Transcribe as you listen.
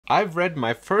I've read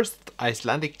my first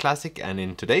Icelandic classic, and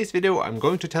in today's video I'm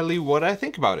going to tell you what I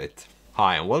think about it.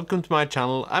 Hi and welcome to my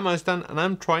channel. I'm Iceland and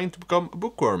I'm trying to become a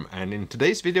bookworm, and in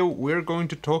today's video we're going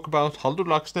to talk about Halldór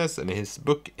Laxness and his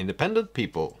book Independent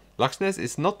People. Laxness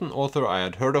is not an author I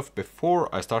had heard of before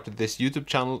I started this YouTube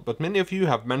channel, but many of you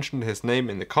have mentioned his name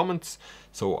in the comments,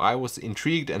 so I was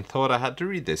intrigued and thought I had to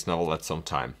read this novel at some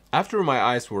time. After my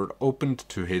eyes were opened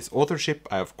to his authorship,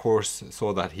 I of course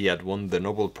saw that he had won the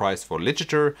Nobel Prize for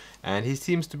Literature, and he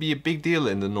seems to be a big deal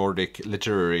in the Nordic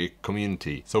literary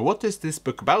community. So what is this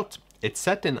book about? It's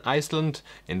set in Iceland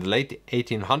in the late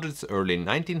 1800s, early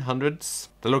 1900s.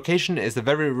 The location is a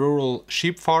very rural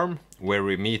sheep farm where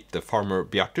we meet the farmer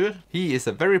Bjartur. He is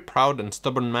a very proud and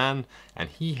stubborn man, and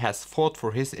he has fought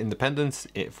for his independence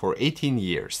for 18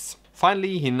 years.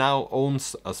 Finally, he now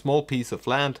owns a small piece of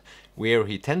land where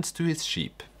he tends to his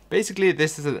sheep. Basically,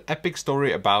 this is an epic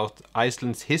story about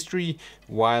Iceland's history,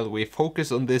 while we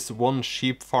focus on this one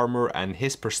sheep farmer and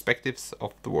his perspectives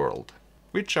of the world,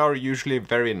 which are usually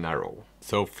very narrow.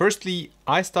 So firstly,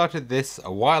 I started this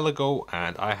a while ago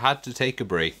and I had to take a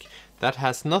break. That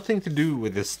has nothing to do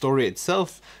with the story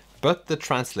itself, but the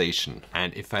translation.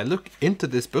 And if I look into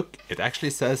this book, it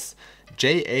actually says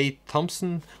J.A.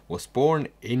 Thompson was born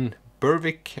in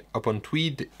Berwick upon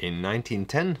Tweed in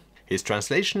 1910. His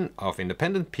translation of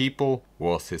Independent People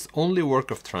was his only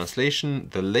work of translation,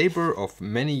 the labor of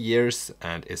many years,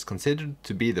 and is considered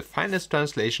to be the finest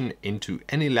translation into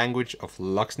any language of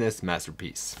Laxness'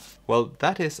 masterpiece. Well,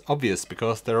 that is obvious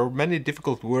because there are many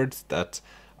difficult words that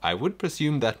I would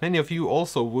presume that many of you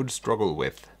also would struggle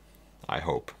with. I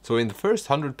hope. So in the first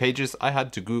 100 pages I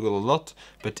had to Google a lot,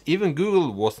 but even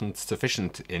Google wasn't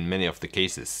sufficient in many of the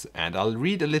cases. And I'll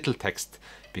read a little text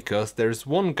because there's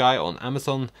one guy on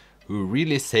Amazon who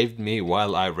really saved me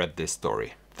while I read this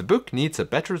story. The book needs a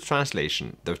better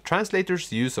translation. The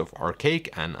translator's use of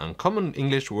archaic and uncommon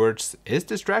English words is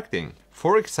distracting.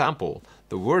 For example,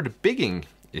 the word bigging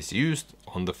is used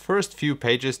on the first few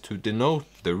pages to denote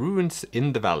the ruins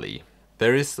in the valley.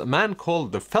 There is a man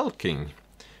called the Fell King.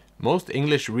 Most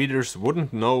English readers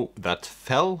wouldn't know that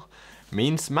fell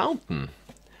means mountain.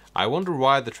 I wonder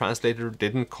why the translator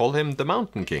didn't call him the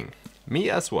Mountain King. Me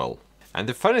as well. And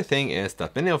the funny thing is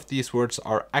that many of these words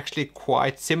are actually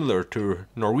quite similar to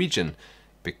Norwegian,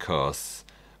 because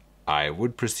I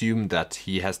would presume that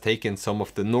he has taken some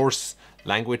of the Norse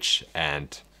language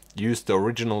and used the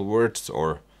original words,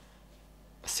 or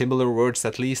similar words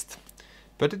at least,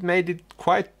 but it made it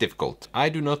quite difficult. I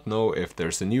do not know if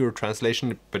there's a newer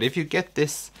translation, but if you get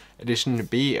this edition,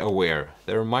 be aware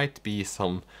there might be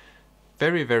some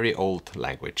very old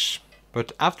language.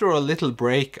 But after a little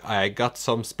break I got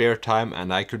some spare time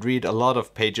and I could read a lot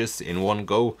of pages in one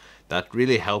go that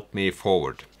really helped me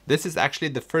forward. This is actually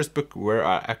the first book where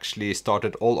I actually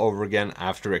started all over again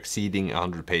after exceeding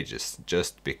 100 pages,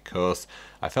 just because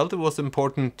I felt it was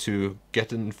important to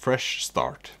get a fresh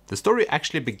start. The story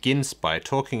actually begins by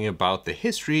talking about the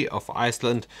history of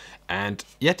Iceland, and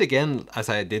yet again, as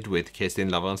I did with Kristín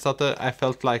Lavransdatter, I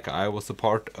felt like I was a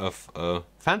part of a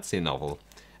fantasy novel.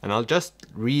 And I'll just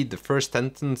read the first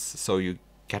sentence so you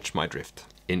catch my drift.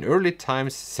 In early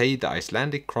times, say the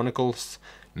Icelandic chronicles,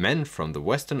 men from the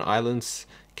western islands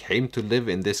came to live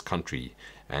in this country,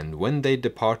 and when they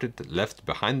departed left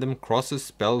behind them crosses,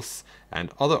 bells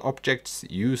and other objects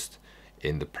used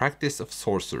in the practice of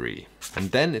sorcery.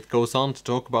 And then it goes on to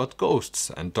talk about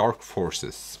ghosts and dark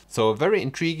forces. So a very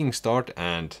intriguing start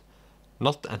and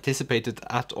not anticipated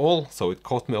at all, so it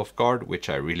caught me off guard, which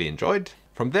I really enjoyed.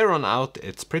 From there on out,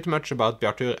 it's pretty much about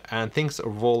Bjartur and things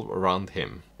revolve around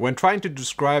him. When trying to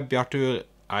describe Bjartur,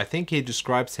 I think he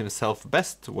describes himself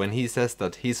best when he says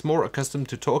that he's more accustomed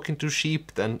to talking to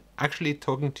sheep than actually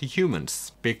talking to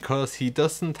humans, because he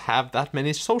doesn't have that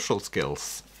many social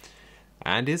skills.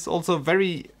 And is also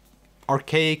very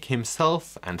archaic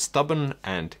himself and stubborn,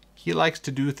 and he likes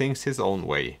to do things his own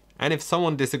way. And if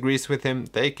someone disagrees with him,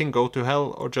 they can go to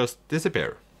hell or just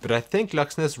disappear. But I think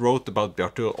Laxness wrote about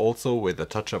Bjartur also with a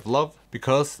touch of love,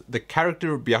 because the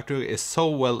character Bjartur is so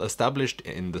well established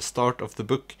in the start of the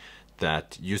book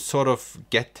that you sort of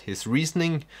get his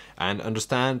reasoning and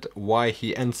understand why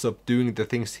he ends up doing the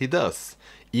things he does,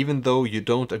 even though you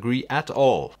don't agree at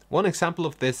all. One example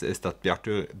of this is that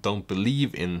Bjartur don't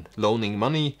believe in loaning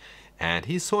money, and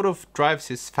he sort of drives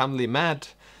his family mad,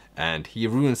 and he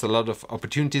ruins a lot of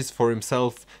opportunities for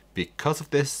himself because of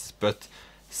this. But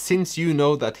since you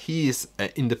know that he is an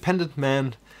independent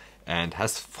man and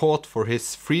has fought for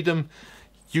his freedom,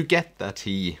 you get that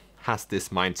he has this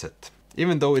mindset,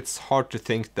 even though it's hard to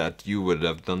think that you would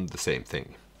have done the same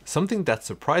thing. Something that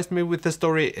surprised me with the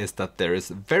story is that there is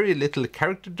very little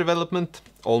character development,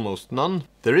 almost none.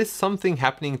 There is something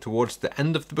happening towards the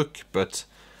end of the book, but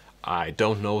I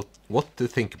don't know what to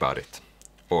think about it.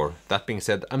 Or, that being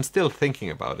said, I'm still thinking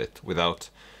about it without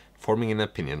forming an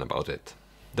opinion about it.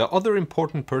 The other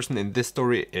important person in this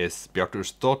story is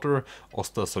Bjartur's daughter,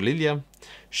 Ásta Sólilja.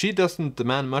 She doesn't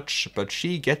demand much, but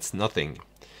she gets nothing.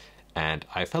 And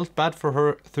I felt bad for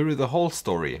her through the whole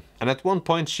story. And at one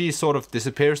point she sort of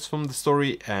disappears from the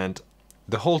story, and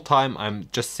the whole time I'm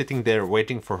just sitting there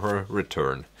waiting for her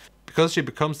return. Because she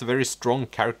becomes a very strong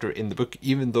character in the book,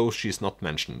 even though she's not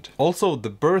mentioned. Also, the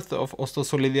birth of Ásta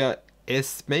Sólilja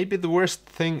is maybe the worst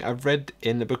thing I've read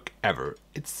in a book ever.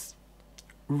 It's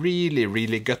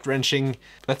really gut-wrenching.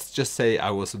 Let's just say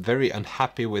I was very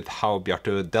unhappy with how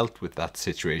Bjartur dealt with that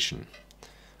situation.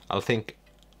 I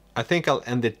think I'll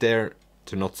end it there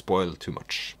to not spoil too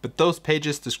much. But those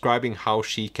pages describing how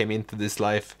she came into this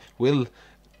life will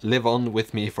live on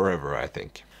with me forever, I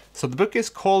think. So the book is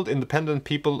called Independent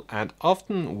People, and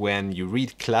often when you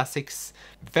read classics,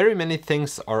 very many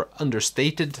things are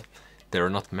understated. They're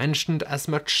not mentioned as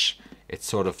much. It's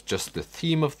sort of just the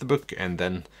theme of the book, and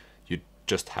then you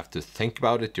just have to think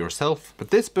about it yourself. But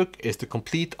this book is the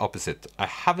complete opposite. I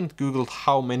haven't googled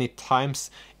how many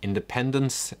times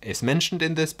independence is mentioned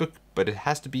in this book, but it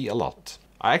has to be a lot.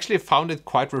 I actually found it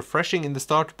quite refreshing in the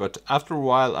start, but after a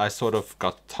while I sort of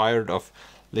got tired of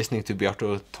listening to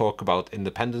Bjartur talk about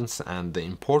independence and the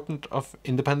importance of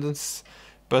independence,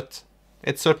 but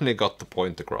it certainly got the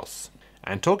point across.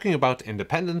 And talking about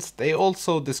independence, they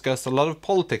also discuss a lot of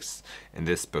politics in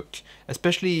this book,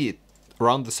 especially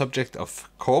around the subject of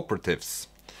cooperatives.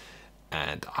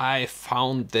 And I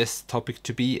found this topic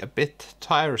to be a bit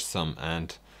tiresome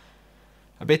and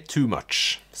a bit too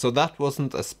much. So that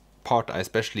wasn't a part I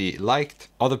especially liked.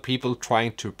 Other people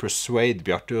trying to persuade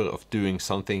Bjartur of doing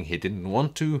something he didn't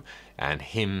want to, and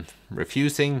him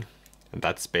refusing. And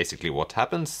that's basically what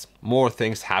happens. More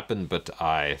things happen, but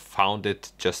I found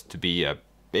it just to be a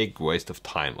big waste of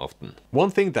time often.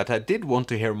 One thing that I did want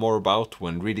to hear more about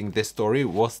when reading this story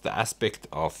was the aspect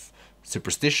of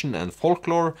superstition and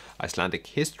folklore, Icelandic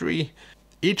history.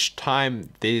 Each time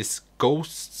these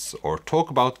ghosts or talk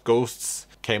about ghosts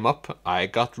came up, I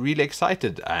got really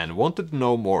excited and wanted to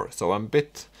know more. So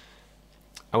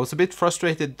I was a bit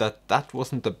frustrated that that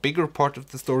wasn't a bigger part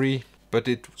of the story, but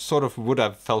it sort of would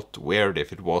have felt weird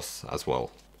if it was as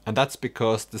well. And that's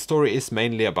because the story is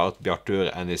mainly about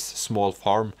Bjartur and his small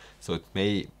farm, so it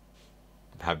may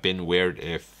have been weird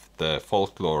if the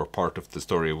folklore part of the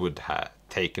story would have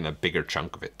taken a bigger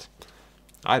chunk of it.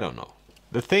 I don't know.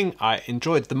 The thing I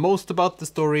enjoyed the most about the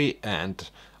story, and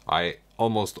I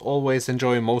almost always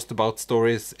enjoy most about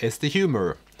stories, is the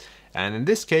humor. And in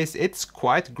this case it's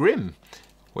quite grim,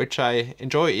 which I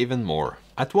enjoy even more.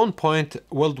 At one point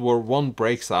World War I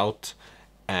breaks out,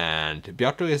 and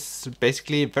Bjartur is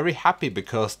basically very happy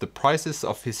because the prices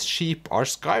of his sheep are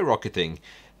skyrocketing.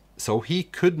 So he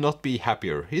could not be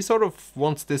happier. He sort of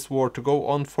wants this war to go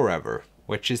on forever,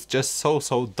 which is just so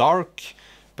dark,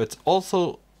 but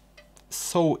also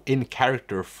so in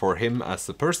character for him as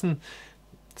a person.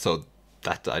 So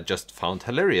that I just found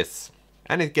hilarious.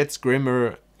 And it gets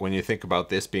grimmer when you think about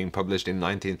this being published in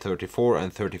 1934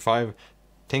 and 35.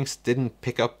 Things didn't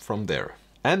pick up from there.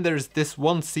 And there's this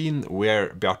one scene where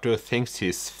Bjartur thinks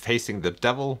he's facing the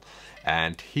devil,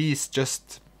 and he's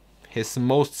just his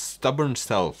most stubborn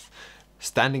self.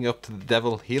 Standing up to the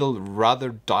devil, he'll rather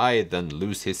die than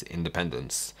lose his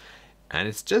independence. And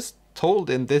it's just told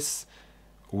in this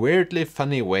weirdly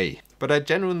funny way. But I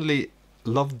genuinely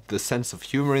loved the sense of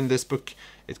humor in this book.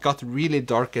 It got really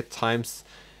dark at times,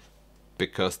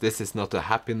 because this is not a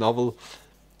happy novel.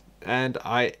 And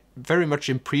I very much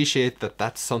appreciate that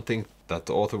that's something that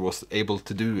the author was able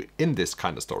to do in this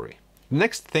kind of story. The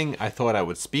next thing I thought I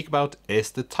would speak about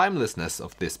is the timelessness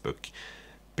of this book,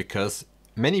 because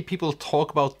many people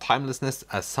talk about timelessness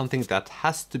as something that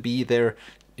has to be there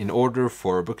in order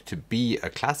for a book to be a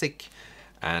classic,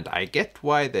 and I get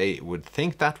why they would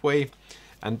think that way.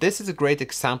 And this is a great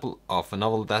example of a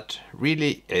novel that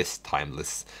really is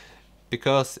timeless,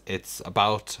 because it's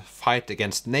about fight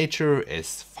against nature,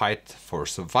 it's fight for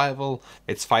survival,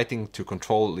 it's fighting to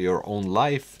control your own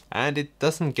life, and it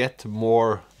doesn't get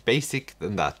more basic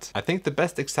than that. I think the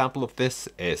best example of this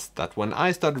is that when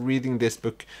I started reading this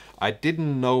book, I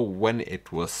didn't know when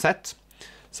it was set,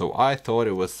 so I thought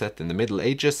it was set in the Middle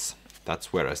Ages.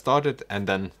 That's where I started, and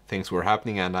then things were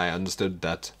happening and I understood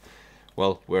that,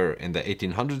 well, we're in the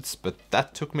 1800s, but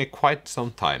that took me quite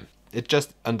some time. It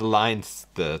just underlines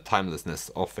the timelessness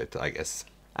of it, I guess.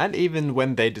 And even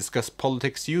when they discuss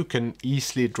politics, you can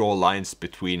easily draw lines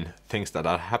between things that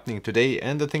are happening today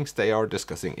and the things they are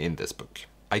discussing in this book.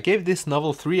 I gave this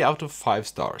novel 3 out of 5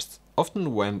 stars.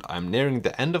 Often when I'm nearing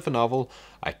the end of a novel,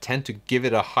 I tend to give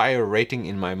it a higher rating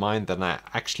in my mind than I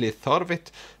actually thought of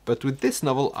it, but with this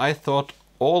novel I thought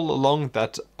all along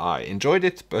that I enjoyed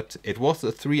it, but it was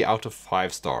a 3 out of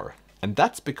 5 star. And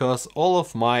that's because all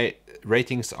of my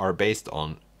ratings are based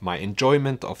on my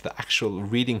enjoyment of the actual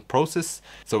reading process.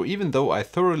 So even though I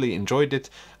thoroughly enjoyed it,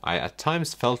 I at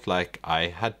times felt like I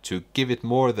had to give it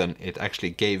more than it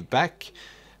actually gave back,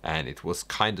 and it was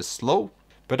kinda slow.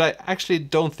 But I actually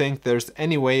don't think there's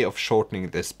any way of shortening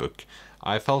this book.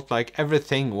 I felt like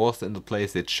everything was in the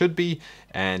place it should be,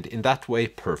 and in that way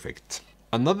perfect.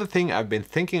 Another thing I've been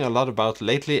thinking a lot about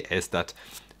lately is that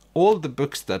all the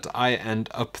books that I end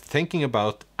up thinking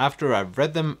about after I've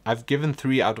read them, I've given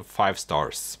 3 out of 5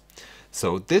 stars.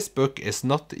 So this book is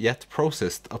not yet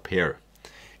processed up here.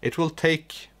 It will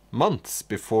take months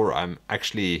before I'm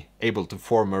actually able to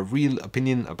form a real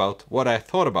opinion about what I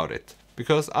thought about it.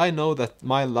 Because I know that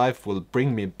my life will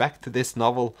bring me back to this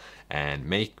novel and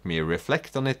make me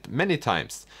reflect on it many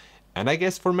times. And I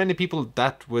guess for many people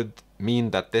that would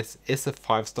mean that this is a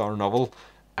 5-star novel.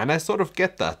 And I sort of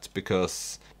get that,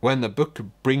 because when a book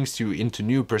brings you into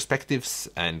new perspectives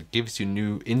and gives you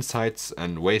new insights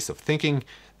and ways of thinking,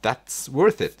 that's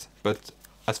worth it. But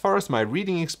as far as my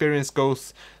reading experience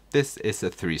goes, this is a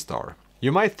 3-star.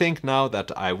 You might think now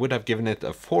that I would have given it a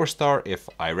 4-star if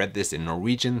I read this in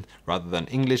Norwegian rather than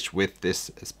English with this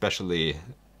especially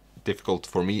difficult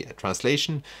for me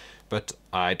translation, but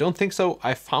I don't think so.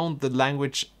 I found the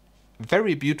language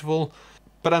very beautiful,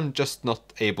 but I'm just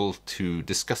not able to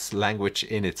discuss language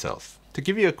in itself. To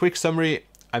give you a quick summary,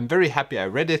 I'm very happy I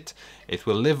read it. It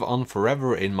will live on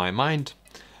forever in my mind.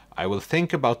 I will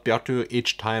think about Bjartur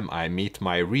each time I meet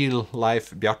my real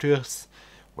life Bjarturs,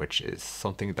 which is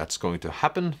something that's going to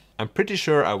happen. I'm pretty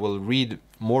sure I will read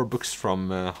more books from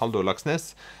Halldór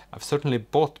Laxness. I've certainly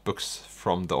bought books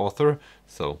from the author,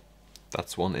 so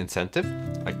that's one incentive.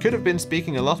 I could have been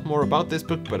speaking a lot more about this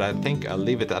book, but I think I'll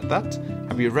leave it at that.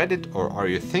 Have you read it, or are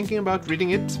you thinking about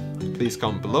reading it? Please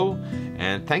comment below,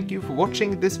 and thank you for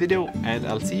watching this video, and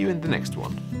I'll see you in the next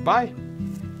one. Bye!